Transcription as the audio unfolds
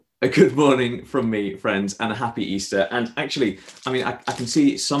A good morning from me, friends, and a happy Easter. And actually, I can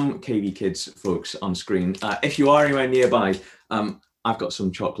see some KV Kids folks on screen. If you are anywhere nearby, I've got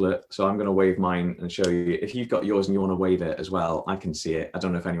some chocolate, so I'm going to wave mine and show you. If you've got yours and you want to wave it as well, I can see it. I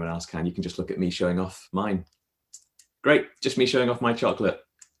don't know if anyone else can. You can just look at me showing off mine. Great, just me showing off my chocolate.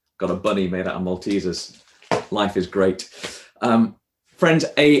 Got a bunny made out of Maltesers. Life is great. Friends,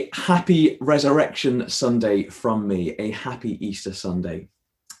 a happy Resurrection Sunday from me, a happy Easter Sunday.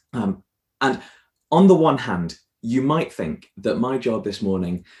 And on the one hand, you might think that my job this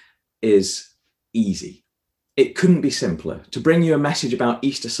morning is easy. It couldn't be simpler. To bring you a message about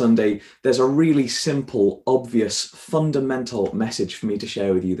Easter Sunday, there's a really simple, obvious, fundamental message for me to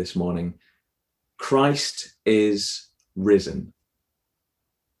share with you this morning. Christ is risen.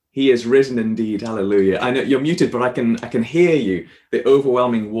 He is risen indeed. Hallelujah. I know you're muted, but I can hear you, the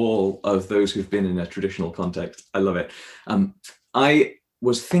overwhelming wall of those who've been in a traditional context. I love it. I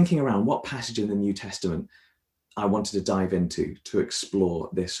was thinking around what passage in the New Testament I wanted to dive into to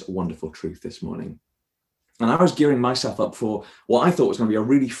explore this wonderful truth this morning. And I was gearing myself up for what I thought was going to be a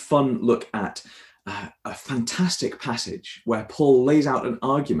really fun look at a fantastic passage where Paul lays out an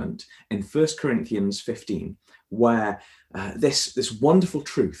argument in 1 Corinthians 15, where this wonderful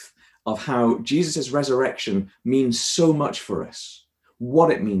truth of how Jesus' resurrection means so much for us,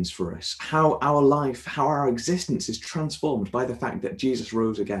 what it means for us, how our life, how our existence is transformed by the fact that Jesus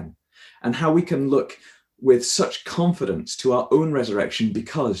rose again, and how we can look with such confidence to our own resurrection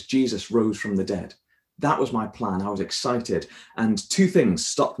because Jesus rose from the dead. That was my plan. I was excited. And two things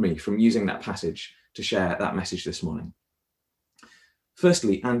stopped me from using that passage to share that message this morning.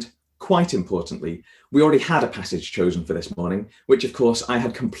 Firstly, and quite importantly, we already had a passage chosen for this morning, which of course I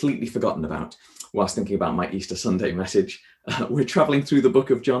had completely forgotten about whilst thinking about my Easter Sunday message. We're traveling through the book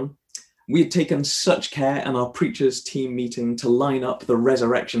of John. We had taken such care in our preachers team meeting to line up the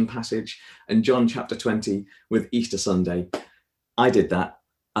resurrection passage in John chapter 20 with Easter Sunday. I did that,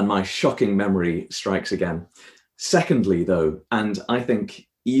 and my shocking memory strikes again. Secondly, though, and I think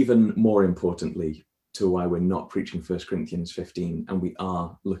even more importantly to why we're not preaching 1 Corinthians 15 and we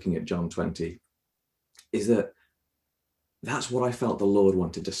are looking at John 20, is that that's what I felt the Lord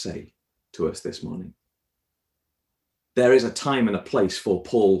wanted to say to us this morning. There is a time and a place for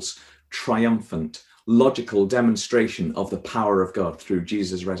Paul's triumphant, logical demonstration of the power of God through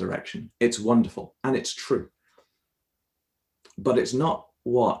Jesus' resurrection. It's wonderful and it's true. But it's not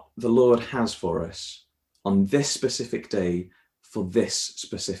what the Lord has for us on this specific day for this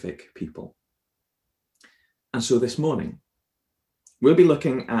specific people. And so this morning, we'll be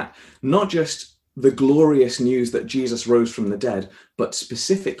looking at not just the glorious news that Jesus rose from the dead, but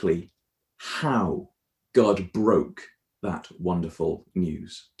specifically how God broke that wonderful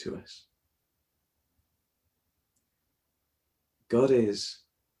news to us. God is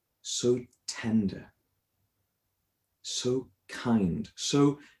so tender, so kind,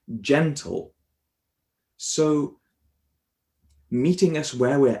 so gentle, so meeting us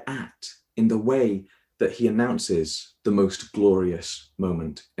where we're at in the way that he announces the most glorious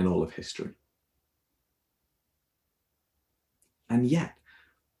moment in all of history. And yet,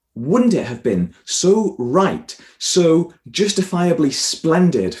 wouldn't it have been so right, so justifiably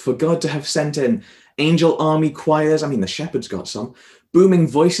splendid for God to have sent in angel army choirs, the shepherds got some, booming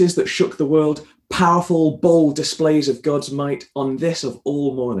voices that shook the world, powerful, bold displays of God's might on this of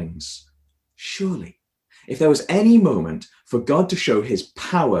all mornings? Surely, if there was any moment for God to show his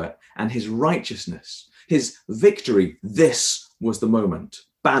power and his righteousness, his victory, this was the moment.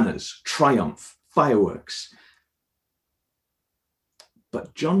 Banners, triumph, fireworks.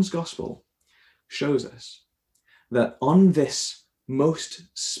 But John's gospel shows us that on this most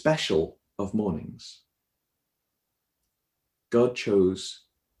special of mornings, God chose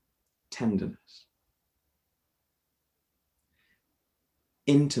tenderness,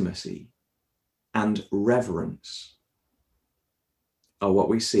 intimacy, and reverence are what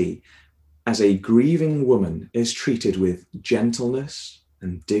we see as a grieving woman is treated with gentleness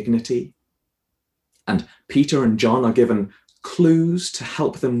and dignity. And Peter and John are given clues to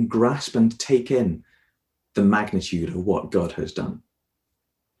help them grasp and take in the magnitude of what God has done.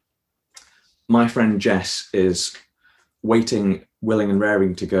 My friend Jess is waiting, willing and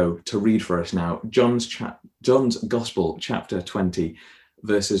raring to go to read for us now John's Gospel, chapter 20,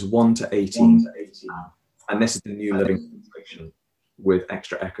 verses 1 to 18. And this is the New Living Translation with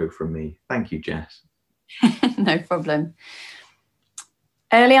extra echo from me. Thank you, Jess. No problem.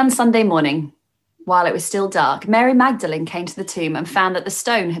 Early on Sunday morning, while it was still dark, Mary Magdalene came to the tomb and found that the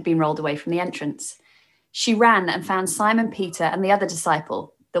stone had been rolled away from the entrance. She ran and found Simon Peter and the other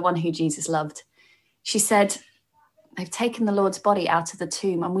disciple, the one who Jesus loved. She said, they've taken the Lord's body out of the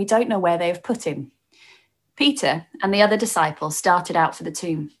tomb and we don't know where they have put him." Peter and the other disciple started out for the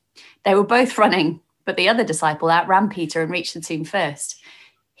tomb. They were both running, but the other disciple outran Peter and reached the tomb first.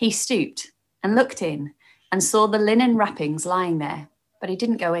 He stooped and looked in and saw the linen wrappings lying there, but he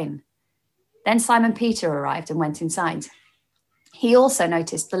didn't go in. Then Simon Peter arrived and went inside. He also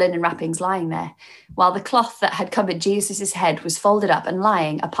noticed the linen wrappings lying there, while the cloth that had covered Jesus' head was folded up and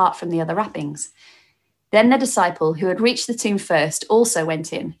lying apart from the other wrappings. Then the disciple who had reached the tomb first also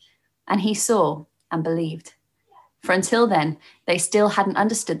went in, and he saw and believed. For until then, they still hadn't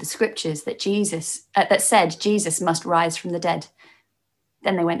understood the scriptures that said Jesus must rise from the dead.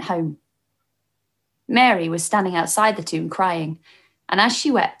 Then they went home. Mary was standing outside the tomb crying, and as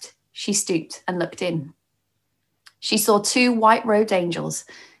she wept, she stooped and looked in. She saw 2 white-robed angels,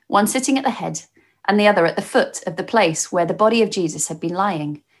 one sitting at the head and the other at the foot of the place where the body of Jesus had been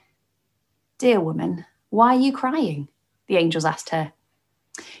lying. "Dear woman, why are you crying?" the angels asked her.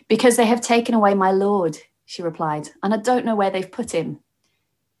 "Because they have taken away my Lord," she replied, "and I don't know where they've put him."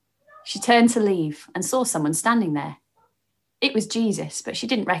 She turned to leave and saw someone standing there. It was Jesus, but she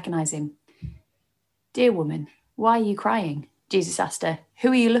didn't recognize him. "Dear woman, why are you crying?" Jesus asked her. "Who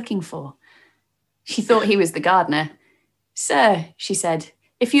are you looking for?" She thought he was the gardener. "Sir," she said,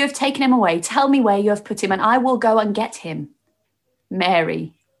 "if you have taken him away, tell me where you have put him and I will go and get him."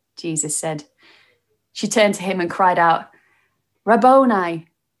 "Mary," Jesus said. She turned to him and cried out, "Rabboni,"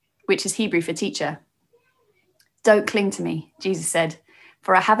 which is Hebrew for teacher. "Don't cling to me," Jesus said,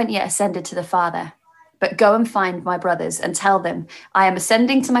 "for I haven't yet ascended to the Father. But go and find my brothers and tell them, I am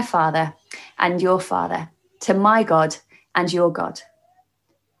ascending to my Father and your Father, to my God and your God."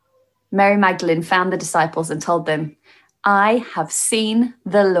 Mary Magdalene found the disciples and told them, "I have seen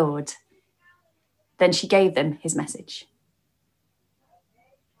the Lord." Then she gave them his message.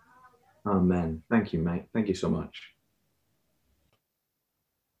 Amen. Thank you, mate. Thank you so much.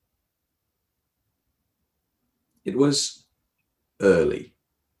 It was early,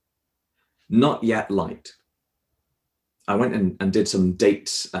 not yet light. I went and did some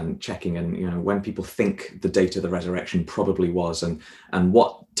dates and checking, and when people think the date of the resurrection probably was, and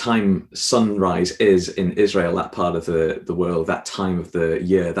what time sunrise is in Israel, that part of the world, that time of the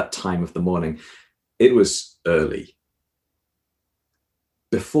year, that time of the morning. It was early,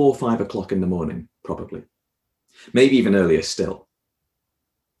 before 5 o'clock in the morning, probably, maybe even earlier still,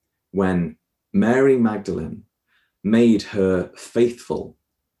 when Mary Magdalene made her faithful,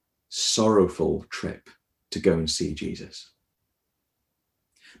 sorrowful trip to go and see Jesus.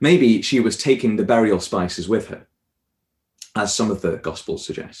 Maybe she was taking the burial spices with her, as some of the Gospels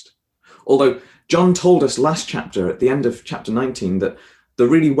suggest. Although John told us last chapter, at the end of chapter 19, that the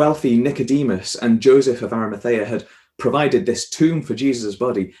really wealthy Nicodemus and Joseph of Arimathea had provided this tomb for Jesus'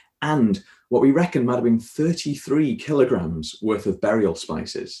 body and what we reckon might have been 33 kilograms worth of burial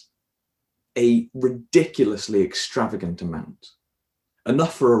spices. A ridiculously extravagant amount.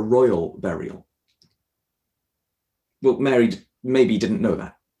 Enough for a royal burial. Well, Mary maybe didn't know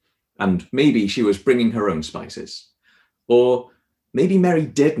that. And maybe she was bringing her own spices. Or maybe Mary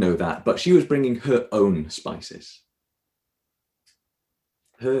did know that, but she was bringing her own spices.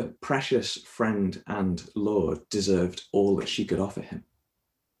 Her precious friend and Lord deserved all that she could offer him.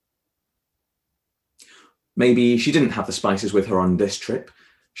 Maybe she didn't have the spices with her on this trip.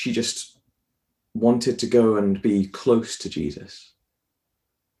 She just wanted to go and be close to Jesus,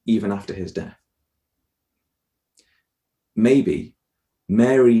 even after his death. Maybe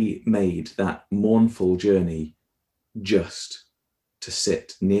Mary made that mournful journey just to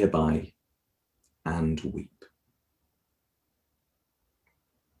sit nearby and weep.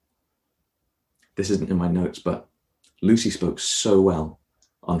 This isn't in my notes, but Lucy spoke so well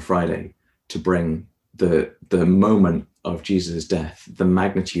on Friday to bring the moment of Jesus' death, the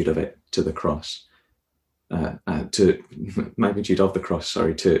magnitude of it, to the cross, to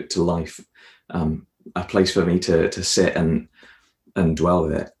life, a place for me to sit and dwell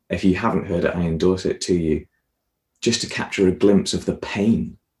with it. If you haven't heard it, I endorse it to you, just to capture a glimpse of the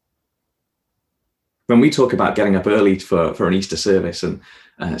pain. When we talk about getting up early for an Easter service, and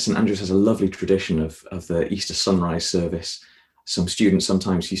St. Andrews has a lovely tradition of the Easter sunrise service. Some students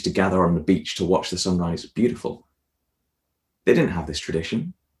sometimes used to gather on the beach to watch the sunrise. Beautiful. They didn't have this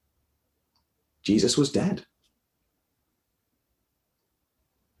tradition. Jesus was dead.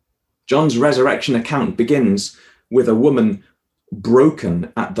 John's resurrection account begins with a woman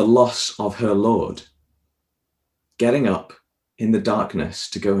broken at the loss of her Lord, getting up in the darkness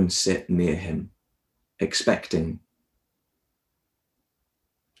to go and sit near him, expecting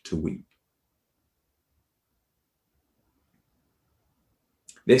to weep.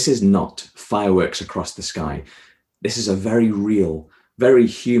 This is not fireworks across the sky. This is a very real, very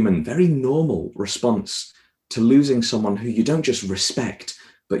human, very normal response to losing someone who you don't just respect,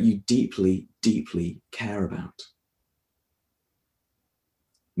 but you deeply, deeply care about.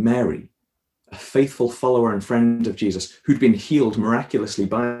 Mary, a faithful follower and friend of Jesus, who'd been healed miraculously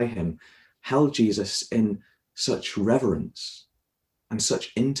by him, held Jesus in such reverence and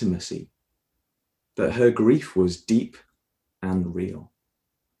such intimacy that her grief was deep and real.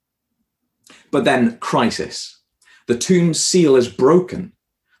 But then, crisis. The tomb's seal is broken.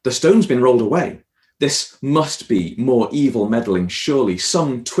 The stone's been rolled away. This must be more evil meddling, surely.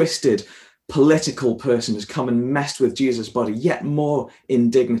 Some twisted political person has come and messed with Jesus' body, yet more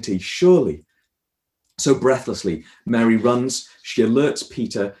indignity, surely. So breathlessly, Mary runs. She alerts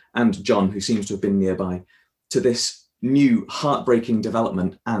Peter and John, who seems to have been nearby, to this new heartbreaking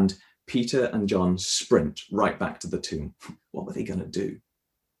development, and Peter and John sprint right back to the tomb. What were they going to do?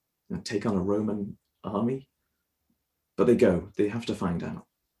 Take on a Roman army? But they go. They have to find out.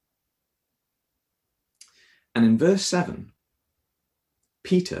 And in verse 7,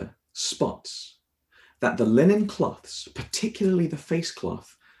 Peter spots that the linen cloths, particularly the face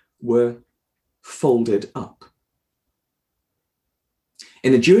cloth, were folded up.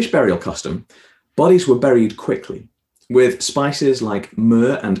 In the Jewish burial custom, bodies were buried quickly, with spices like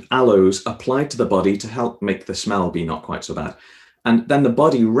myrrh and aloes applied to the body to help make the smell be not quite so bad. And then the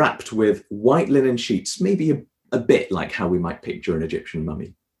body wrapped with white linen sheets, maybe a bit like how we might picture an Egyptian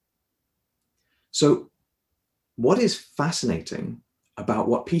mummy. So what is fascinating about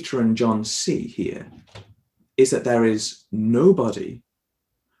what Peter and John see here is that there is no body,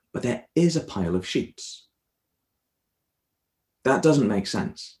 but there is a pile of sheets. That doesn't make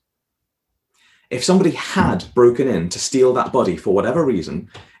sense. If somebody had broken in to steal that body for whatever reason,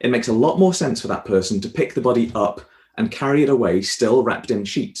 it makes a lot more sense for that person to pick the body up and carry it away still wrapped in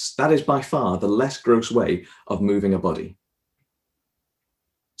sheets. That is by far the less gross way of moving a body.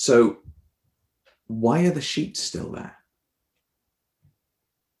 So why are the sheets still there?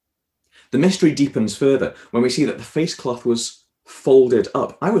 The mystery deepens further when we see that the face cloth was folded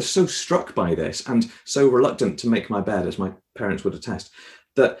up. I was so struck by this and so reluctant to make my bed, as my parents would attest,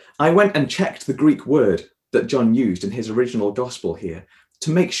 that I went and checked the Greek word that John used in his original gospel here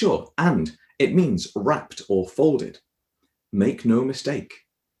to make sure, and it means wrapped or folded. Make no mistake,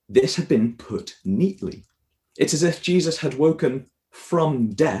 this had been put neatly. It's as if Jesus had woken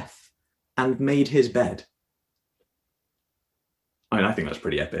from death and made his bed. I mean, I think that's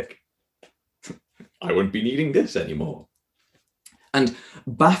pretty epic. I wouldn't be needing this anymore. And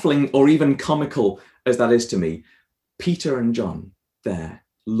baffling or even comical as that is to me, Peter and John there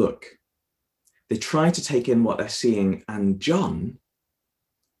look. They try to take in what they're seeing, and John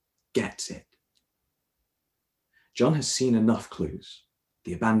gets it. John has seen enough clues.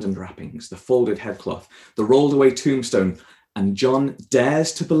 The abandoned wrappings, the folded headcloth, the rolled away tombstone, and John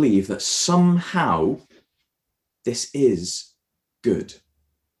dares to believe that somehow this is good.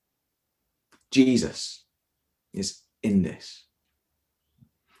 Jesus is in this.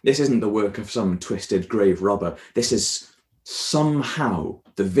 This isn't the work of some twisted grave robber. This is somehow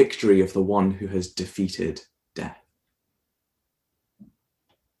the victory of the one who has defeated death.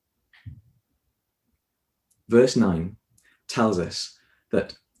 Verse 9 tells us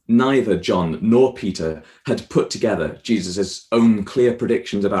that neither John nor Peter had put together Jesus' own clear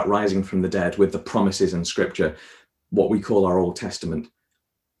predictions about rising from the dead with the promises in Scripture, what we call our Old Testament.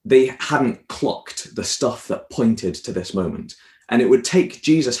 They hadn't clocked the stuff that pointed to this moment. And it would take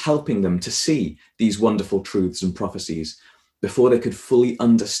Jesus helping them to see these wonderful truths and prophecies before they could fully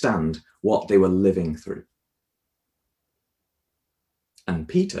understand what they were living through. And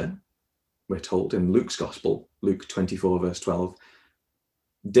Peter, we're told in Luke's Gospel, Luke 24, verse 12,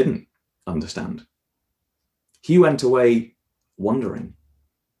 didn't understand. He went away wondering.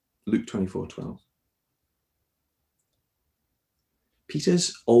 Luke 24, 12.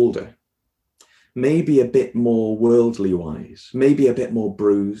 Peter's older, maybe a bit more worldly wise, maybe a bit more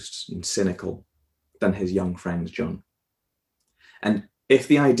bruised and cynical than his young friend John. And if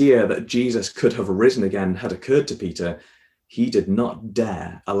the idea that Jesus could have risen again had occurred to Peter, he did not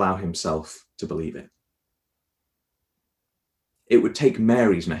dare allow himself to believe it. It would take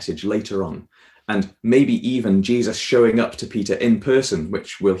Mary's message later on, and maybe even Jesus showing up to Peter in person,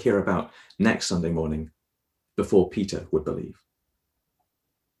 which we'll hear about next Sunday morning, before Peter would believe.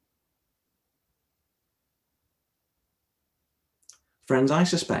 Friends, I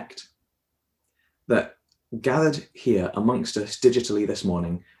suspect that gathered here amongst us digitally this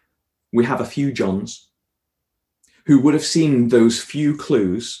morning, we have a few Johns who would have seen those few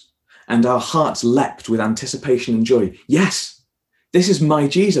clues, and our hearts leapt with anticipation and joy. Yes, this is my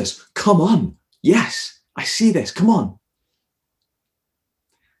Jesus. Come on. Yes, I see this, come on.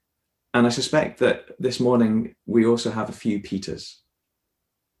 And I suspect that this morning we also have a few Peters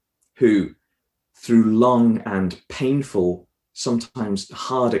who, through long and painful, sometimes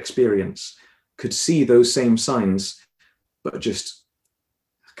hard experience, could see those same signs, but just,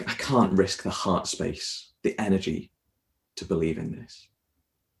 I can't risk the heart space, the energy to believe in this.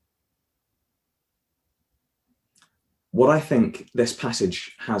 What I think this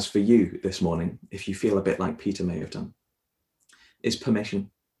passage has for you this morning, if you feel a bit like Peter may have done, is permission.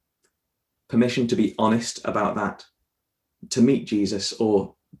 Permission to be honest about that, to meet Jesus,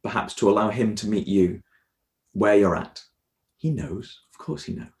 or perhaps to allow him to meet you where you're at. He knows, of course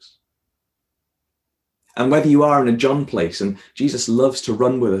he knows. And whether you are in a John place, and Jesus loves to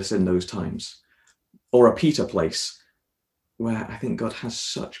run with us in those times, or a Peter place, where I think God has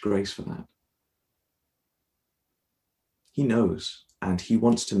such grace for that. He knows, and he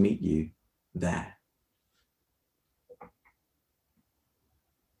wants to meet you there.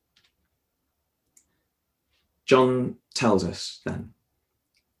 John tells us then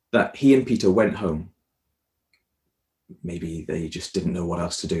that he and Peter went home. Maybe they just didn't know what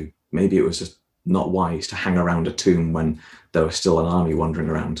else to do. Maybe it was just not wise to hang around a tomb when there was still an army wandering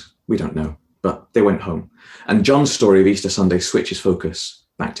around. We don't know, but they went home. And John's story of Easter Sunday switches focus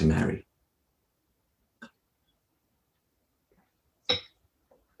back to Mary.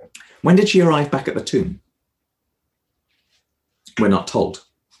 When did she arrive back at the tomb? We're not told.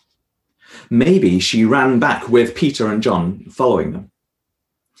 Maybe she ran back with Peter and John following them.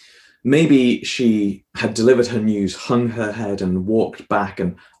 Maybe she had delivered her news, hung her head and walked back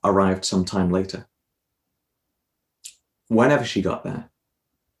and arrived some time later. Whenever she got there,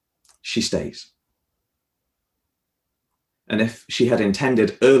 she stays. And if she had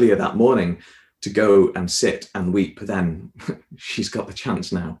intended earlier that morning to go and sit and weep, then she's got the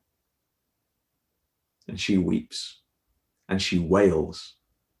chance now. And she weeps and she wails.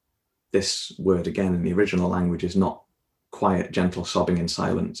 This word again in the original language is not quiet, gentle sobbing in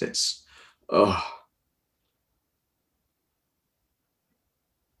silence. It's, oh.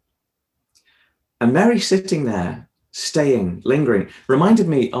 And Mary sitting there, staying, lingering, reminded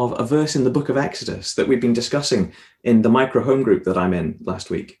me of a verse in the book of Exodus that we've been discussing in the micro home group that I'm in last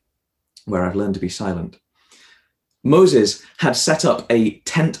week, where I've learned to be silent. Moses had set up a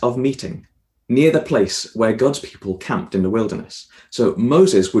tent of meeting near the place where God's people camped in the wilderness. So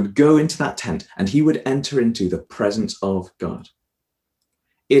Moses would go into that tent and he would enter into the presence of God.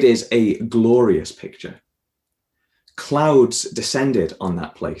 It is a glorious picture. Clouds descended on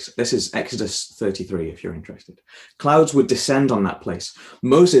that place. This is Exodus 33, if you're interested. Clouds would descend on that place.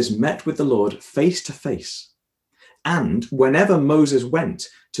 Moses met with the Lord face to face. And whenever Moses went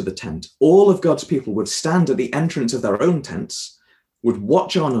to the tent, all of God's people would stand at the entrance of their own tents, would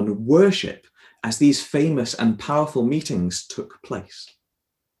watch on and worship as these famous and powerful meetings took place.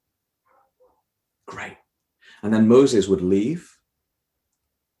 Great. And then Moses would leave.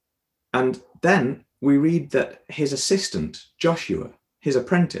 And then we read that his assistant, Joshua, his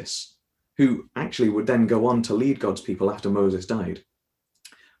apprentice, who actually would then go on to lead God's people after Moses died,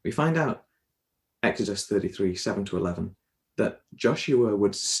 we find out, Exodus 33, 7 to 11, that Joshua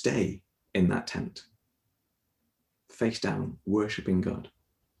would stay in that tent, face down, worshipping God.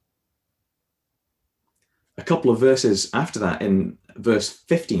 A couple of verses after that, in verse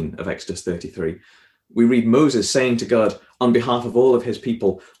 15 of Exodus 33, we read Moses saying to God on behalf of all of his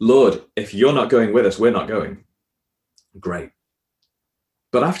people, Lord, if you're not going with us, we're not going. Great.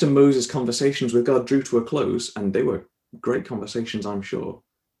 But after Moses' conversations with God drew to a close, and they were great conversations, I'm sure,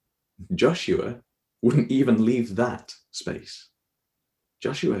 Joshua wouldn't even leave that space.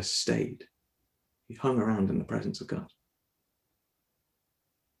 Joshua stayed. He hung around in the presence of God.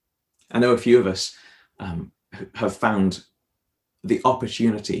 I know a few of us have found the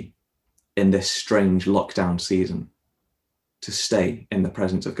opportunity in this strange lockdown season to stay in the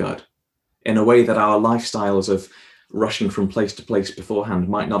presence of God in a way that our lifestyles of rushing from place to place beforehand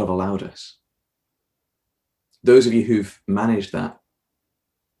might not have allowed us. Those of you who've managed that,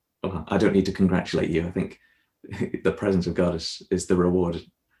 well, I don't need to congratulate you. I think the presence of God is the reward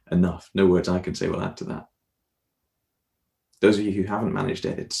enough. No words I can say will add to that. Those of you who haven't managed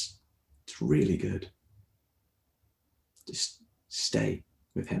it, it's really good. Just stay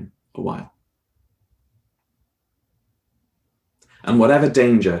with him a while. And whatever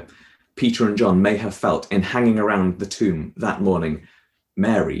danger Peter and John may have felt in hanging around the tomb that morning,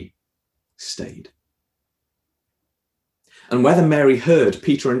 Mary stayed. And whether Mary heard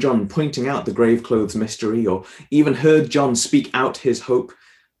Peter and John pointing out the grave clothes mystery, or even heard John speak out his hope,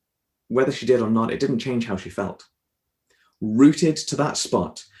 whether she did or not, it didn't change how she felt. Rooted to that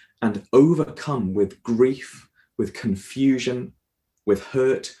spot, and overcome with grief, with confusion, with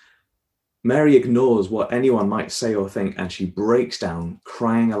hurt, Mary ignores what anyone might say or think, and she breaks down,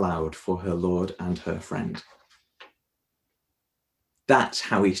 crying aloud for her Lord and her friend. That's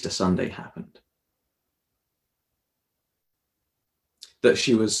how Easter Sunday happened. That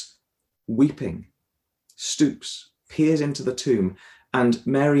she was weeping, stoops, peers into the tomb, and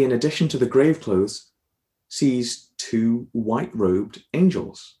Mary, in addition to the grave clothes, sees two white-robed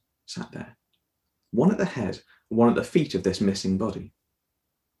angels sat there, one at the head, one at the feet of this missing body.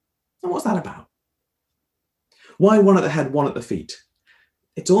 And what's that about? Why one at the head, one at the feet?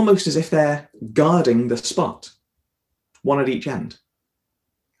 It's almost as if they're guarding the spot, one at each end.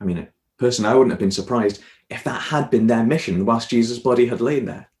 I mean, personally, I wouldn't have been surprised if that had been their mission whilst Jesus' body had lain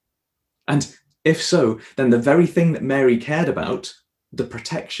there. And if so, then the very thing that Mary cared about, the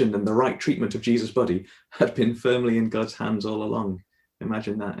protection and the right treatment of Jesus' body, had been firmly in God's hands all along.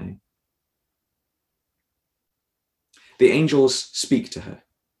 Imagine that, eh? The angels speak to her.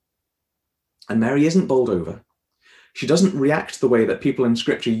 And Mary isn't bowled over. She doesn't react the way that people in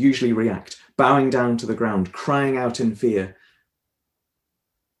Scripture usually react, bowing down to the ground, crying out in fear.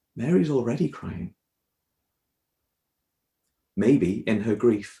 Mary's already crying. Maybe in her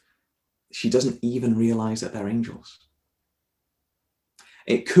grief, she doesn't even realize that they're angels.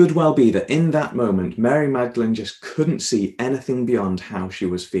 It could well be that in that moment, Mary Magdalene just couldn't see anything beyond how she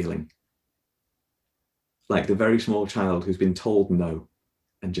was feeling. Like the very small child who's been told no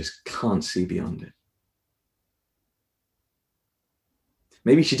and just can't see beyond it.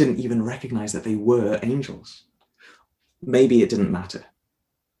 Maybe she didn't even recognize that they were angels. Maybe it didn't matter.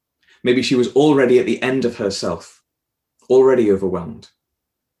 Maybe she was already at the end of herself, already overwhelmed.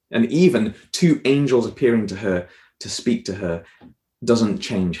 And even two angels appearing to her to speak to her doesn't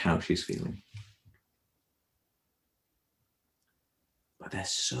change how she's feeling. But they're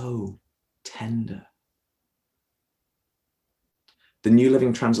so tender. The New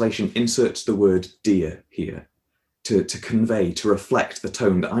Living Translation inserts the word dear here to convey, to reflect the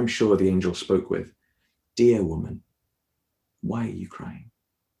tone that I'm sure the angel spoke with. Dear woman, why are you crying?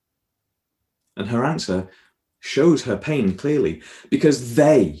 And her answer shows her pain clearly, because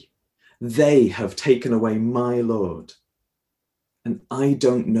they have taken away my Lord, and I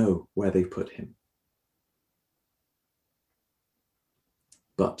don't know where they put him.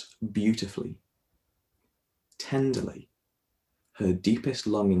 But beautifully, tenderly, her deepest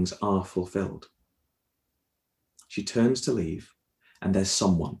longings are fulfilled. She turns to leave, and there's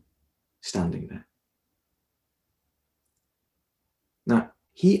someone standing there. Now,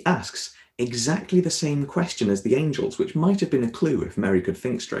 he asks exactly the same question as the angels, which might have been a clue if Mary could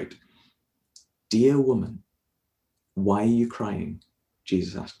think straight. Dear woman, why are you crying?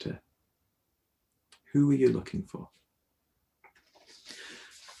 Jesus asked her. Who are you looking for?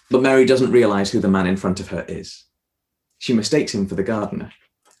 But Mary doesn't realize who the man in front of her is. She mistakes him for the gardener,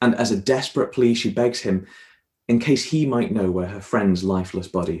 and as a desperate plea, she begs him in case he might know where her friend's lifeless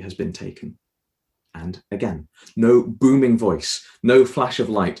body has been taken. And again, no booming voice, no flash of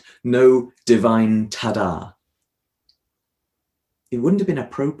light, no divine ta-da. It wouldn't have been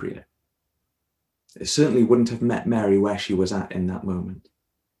appropriate. It certainly wouldn't have met Mary where she was at in that moment.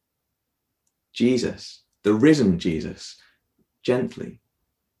 Jesus, the risen Jesus, gently,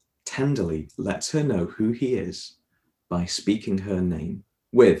 tenderly lets her know who he is by speaking her name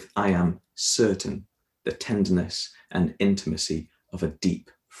with, I am certain, the tenderness and intimacy of a deep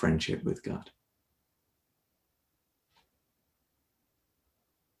friendship with God.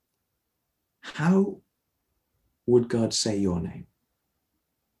 How would God say your name?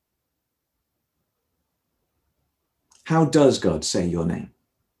 How does God say your name?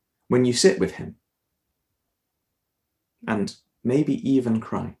 When you sit with him and maybe even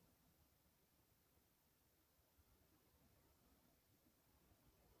cry.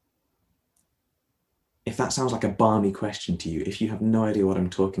 If that sounds like a balmy question to you, if you have no idea what I'm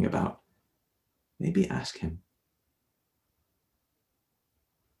talking about, maybe ask him.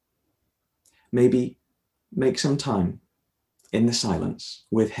 Maybe make some time in the silence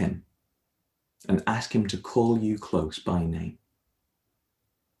with him and ask him to call you close by name.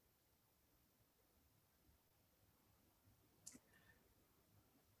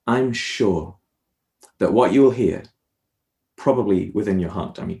 I'm sure that what you will hear, probably within your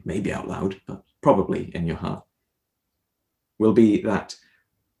heart, I mean, maybe out loud, but probably in your heart, will be that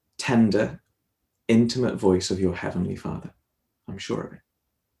tender, intimate voice of your Heavenly Father. I'm sure of it.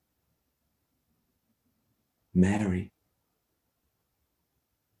 Mary.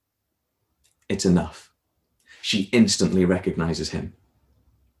 It's enough. She instantly recognizes him.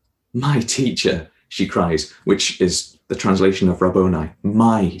 My teacher, she cries, which is the translation of Rabboni,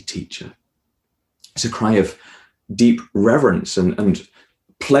 my teacher. It's a cry of deep reverence and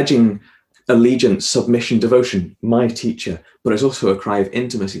pledging allegiance, submission, devotion, my teacher, but it's also a cry of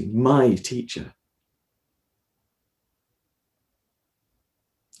intimacy, my teacher.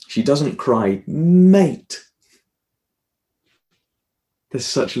 She doesn't cry, mate. There's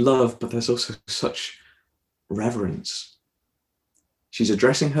such love, but there's also such reverence. She's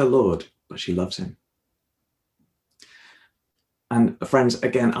addressing her Lord, but she loves him. And friends,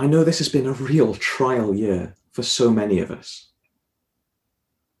 again, I know this has been a real trial year for so many of us.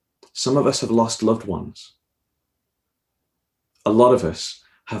 Some of us have lost loved ones. A lot of us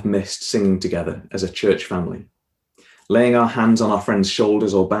have missed singing together as a church family, laying our hands on our friends'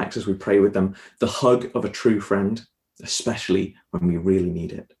 shoulders or backs as we pray with them, the hug of a true friend, especially when we really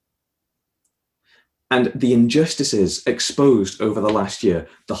need it. And the injustices exposed over the last year,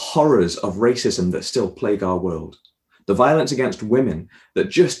 the horrors of racism that still plague our world, the violence against women that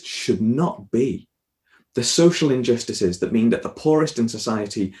just should not be, the social injustices that mean that the poorest in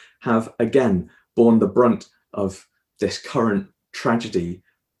society have again borne the brunt of this current tragedy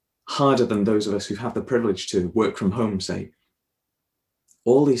harder than those of us who have the privilege to work from home, say.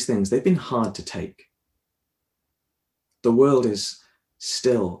 All these things, they've been hard to take. The world is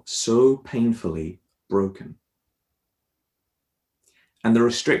still so painfully broken. And the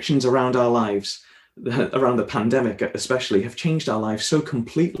restrictions around our lives, around the pandemic especially, have changed our lives so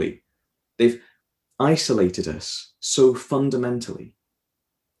completely. They've isolated us so fundamentally.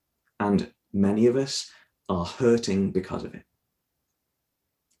 And many of us are hurting because of it.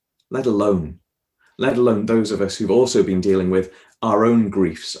 Let alone those of us who've also been dealing with our own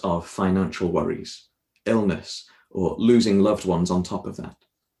griefs of financial worries, illness, or losing loved ones on top of that.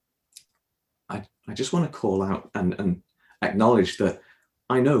 I just want to call out and acknowledge that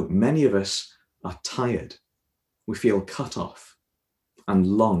I know many of us are tired. We feel cut off and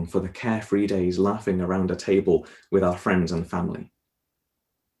long for the carefree days laughing around a table with our friends and family.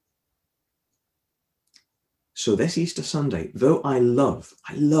 So this Easter Sunday, though I love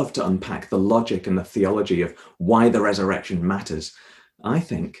to unpack the logic and the theology of why the resurrection matters, I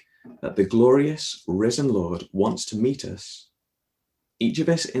think that the glorious risen Lord wants to meet us, each of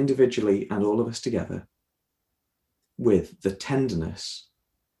us individually and all of us together, with the tenderness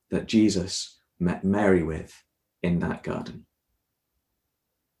that Jesus met Mary with in that garden.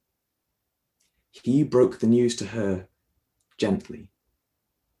 He broke the news to her gently,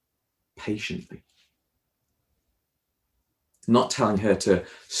 patiently, not telling her to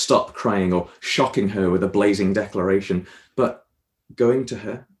stop crying or shocking her with a blazing declaration, but going to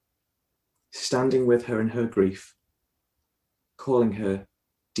her, standing with her in her grief, calling her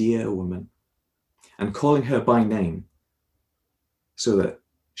dear woman, and calling her by name so that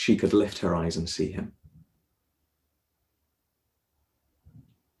she could lift her eyes and see him.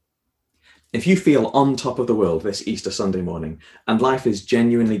 If you feel on top of the world this Easter Sunday morning and life is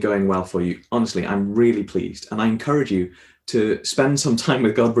genuinely going well for you, honestly, I'm really pleased. And I encourage you to spend some time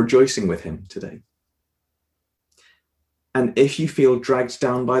with God, rejoicing with him today. And if you feel dragged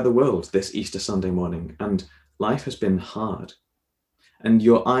down by the world this Easter Sunday morning and life has been hard, and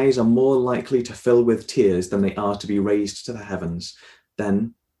your eyes are more likely to fill with tears than they are to be raised to the heavens,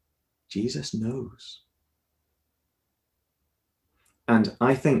 then Jesus knows. And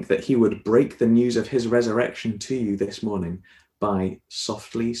I think that he would break the news of his resurrection to you this morning by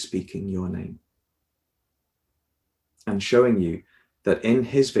softly speaking your name and showing you that in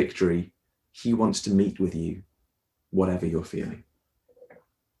his victory, he wants to meet with you, whatever you're feeling.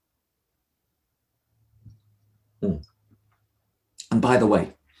 And by the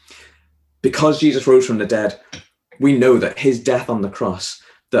way, because Jesus rose from the dead, we know that his death on the cross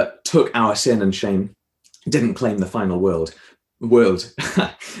that took our sin and shame didn't claim the final world, but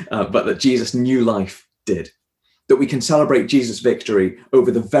that Jesus' new life did. That we can celebrate Jesus' victory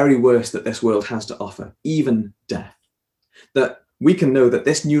over the very worst that this world has to offer, even death. That we can know that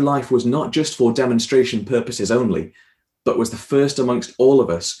this new life was not just for demonstration purposes only, but was the first amongst all of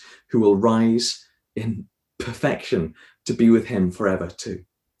us who will rise in perfection to be with him forever too.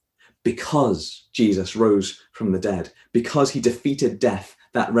 Because Jesus rose from the dead, because he defeated death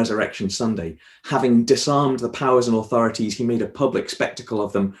that resurrection Sunday, having disarmed the powers and authorities, he made a public spectacle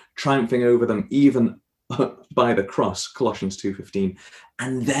of them, triumphing over them even by the cross, Colossians 2:15,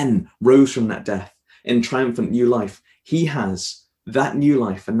 and then rose from that death in triumphant new life. He has that new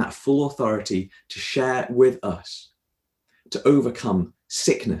life and that full authority to share with us, to overcome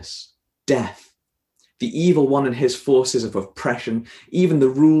sickness, death, the evil one and his forces of oppression, even the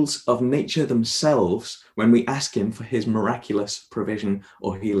rules of nature themselves, when we ask him for his miraculous provision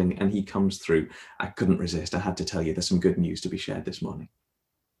or healing and he comes through. I couldn't resist. I had to tell you there's some good news to be shared this morning.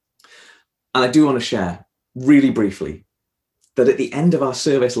 And I do want to share really briefly that at the end of our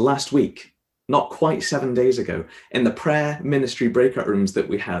service last week, not quite 7 days ago, in the prayer ministry breakout rooms that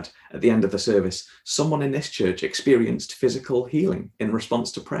we had at the end of the service, someone in this church experienced physical healing in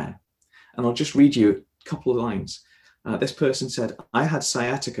response to prayer. And I'll just read you a couple of lines. This person said, I had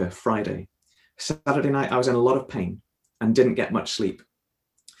sciatica Friday. Saturday night, I was in a lot of pain and didn't get much sleep.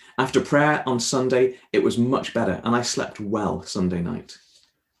 After prayer on Sunday, it was much better and I slept well Sunday night.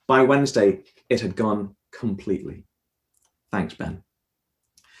 By Wednesday, it had gone completely. Thanks, Ben.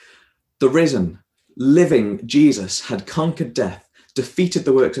 The risen, living Jesus had conquered death, defeated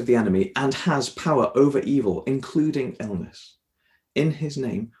the works of the enemy, and has power over evil, including illness. In his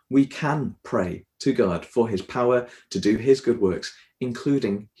name, we can pray to God for his power to do his good works,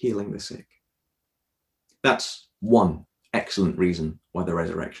 including healing the sick. That's one excellent reason why the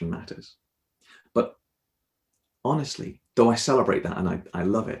resurrection matters. But honestly, though I celebrate that and I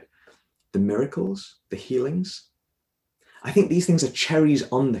love it, the miracles, the healings, I think these things are cherries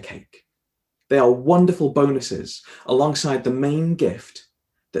on the cake. They are wonderful bonuses alongside the main gift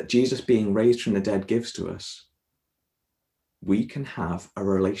that Jesus being raised from the dead gives to us. We can have a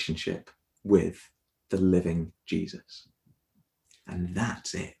relationship with the living Jesus. And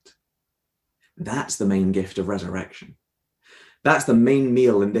that's it. That's the main gift of resurrection. That's the main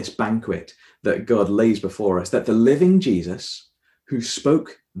meal in this banquet that God lays before us, that the living Jesus, who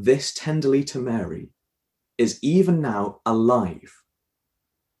spoke this tenderly to Mary, is even now alive,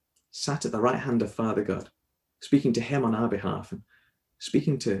 sat at the right hand of Father God, speaking to him on our behalf and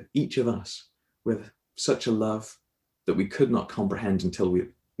speaking to each of us with such a love that we could not comprehend until we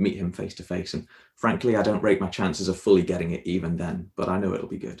meet him face to face. And frankly, I don't rate my chances of fully getting it even then, but I know it'll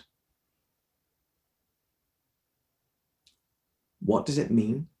be good. What does it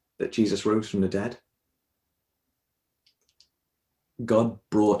mean that Jesus rose from the dead? God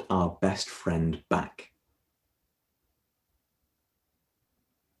brought our best friend back.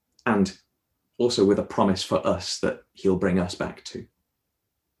 And also with a promise for us that he'll bring us back too.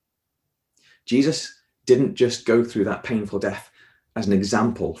 Jesus didn't just go through that painful death as an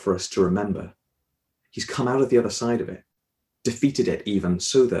example for us to remember. He's come out of the other side of it, defeated it even,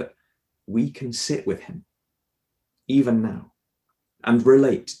 so that we can sit with him, even now, and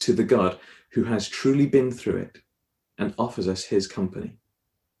relate to the God who has truly been through it and offers us his company.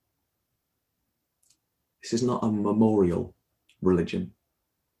 This is not a memorial religion.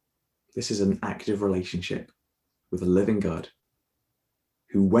 This is an active relationship with a living God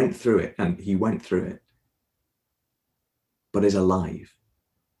who went through it, and he went through it, but is alive.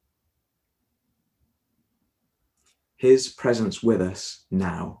 His presence with us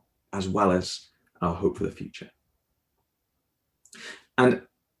now, as well as our hope for the future. And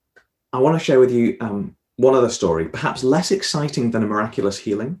I want to share with you one other story, perhaps less exciting than a miraculous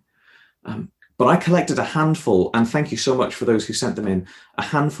healing, but I collected a handful, and thank you so much for those who sent them in, a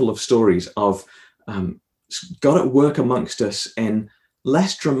handful of stories of God at work amongst us in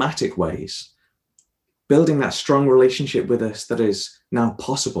less dramatic ways, building that strong relationship with us that is now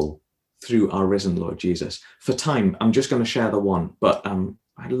possible through our risen Lord Jesus. For time, I'm just going to share the one, but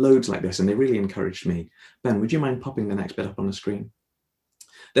I had loads like this and they really encouraged me. Ben, would you mind popping the next bit up on the screen?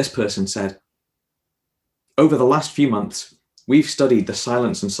 This person said, over the last few months, we've studied the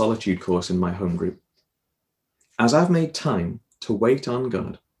Silence and Solitude course in my home group. As I've made time to wait on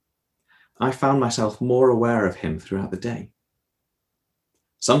God, I found myself more aware of him throughout the day.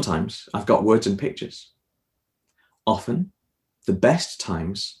 Sometimes I've got words and pictures. Often, the best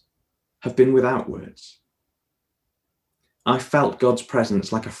times have been without words. I felt God's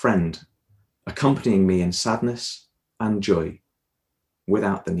presence like a friend, accompanying me in sadness and joy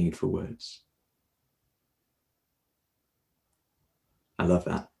without the need for words. I love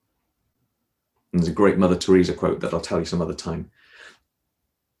that. And there's a great Mother Teresa quote that I'll tell you some other time.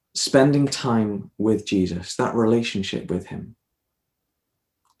 Spending time with Jesus, that relationship with him,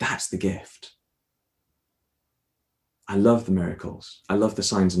 that's the gift. I love the miracles. I love the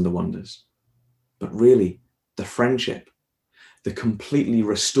signs and the wonders. But really, the friendship, the completely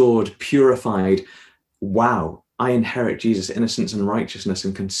restored, purified, wow, I inherit Jesus' innocence and righteousness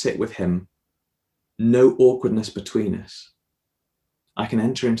and can sit with him. No awkwardness between us. I can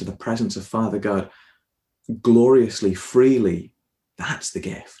enter into the presence of Father God gloriously, freely. That's the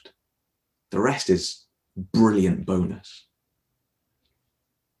gift. The rest is brilliant bonus.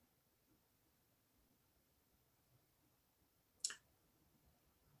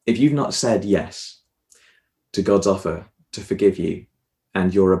 If you've not said yes to God's offer to forgive you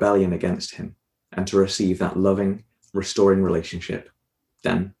and your rebellion against him and to receive that loving, restoring relationship,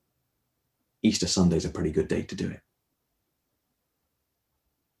 then Easter Sunday is a pretty good day to do it.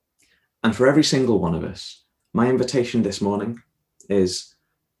 And for every single one of us, my invitation this morning is,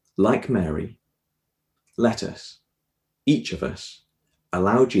 like Mary, let us, each of us,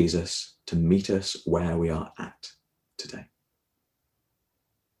 allow Jesus to meet us where we are at today.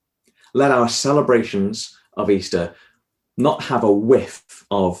 Let our celebrations of Easter not have a whiff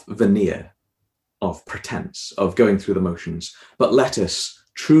of veneer, of pretense, of going through the motions, but let us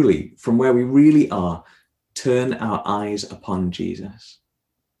truly, from where we really are, turn our eyes upon Jesus.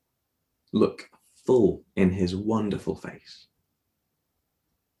 Look full in his wonderful face.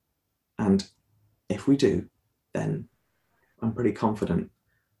 And if we do, then I'm pretty confident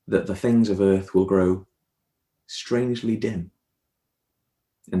that the things of earth will grow strangely dim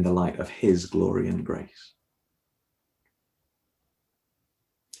in the light of his glory and grace.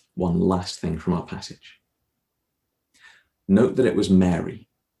 One last thing from our passage. Note that it was Mary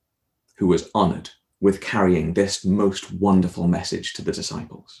who was honored with carrying this most wonderful message to the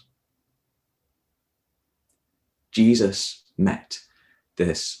disciples. Jesus met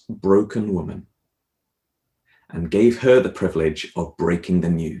this broken woman and gave her the privilege of breaking the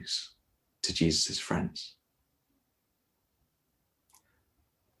news to Jesus' friends.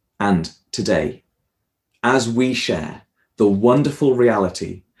 And today, as we share the wonderful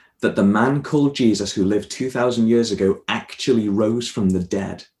reality that the man called Jesus who lived 2,000 years ago actually rose from the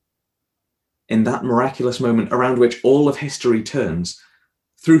dead, in that miraculous moment around which all of history turns,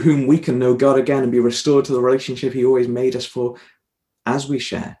 through whom we can know God again and be restored to the relationship he always made us for, as we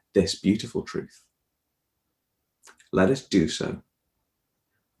share this beautiful truth, let us do so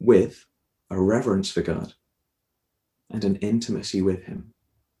with a reverence for God and an intimacy with him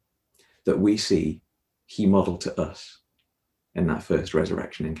that we see he modeled to us in that first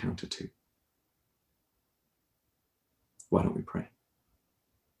resurrection encounter too. Why don't we pray?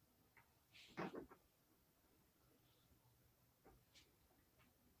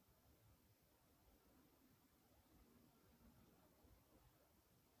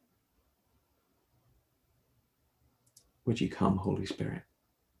 Would you come, Holy Spirit?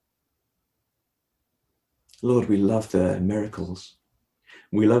 Lord, we love the miracles.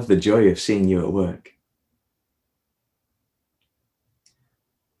 We love the joy of seeing you at work.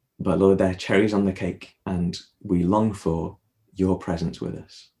 But Lord, they're cherries on the cake, and we long for your presence with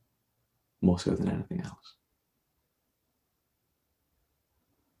us, more so than anything else.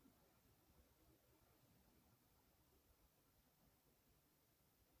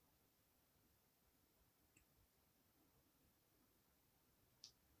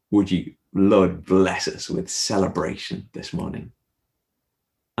 Would you, Lord, bless us with celebration this morning?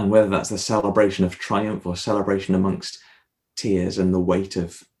 And whether that's the celebration of triumph or celebration amongst tears and the weight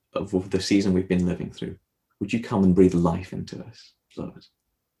of the season we've been living through, would you come and breathe life into us, Lord,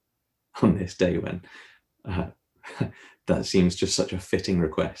 on this day when that seems just such a fitting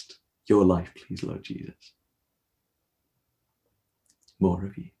request. Your life, please, Lord Jesus. More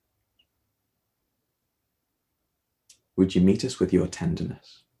of you. Would you meet us with your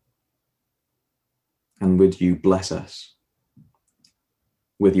tenderness? And would you bless us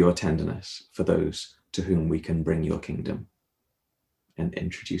with your tenderness for those to whom we can bring your kingdom and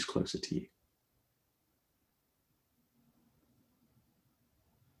introduce closer to you?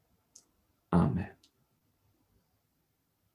 Amen.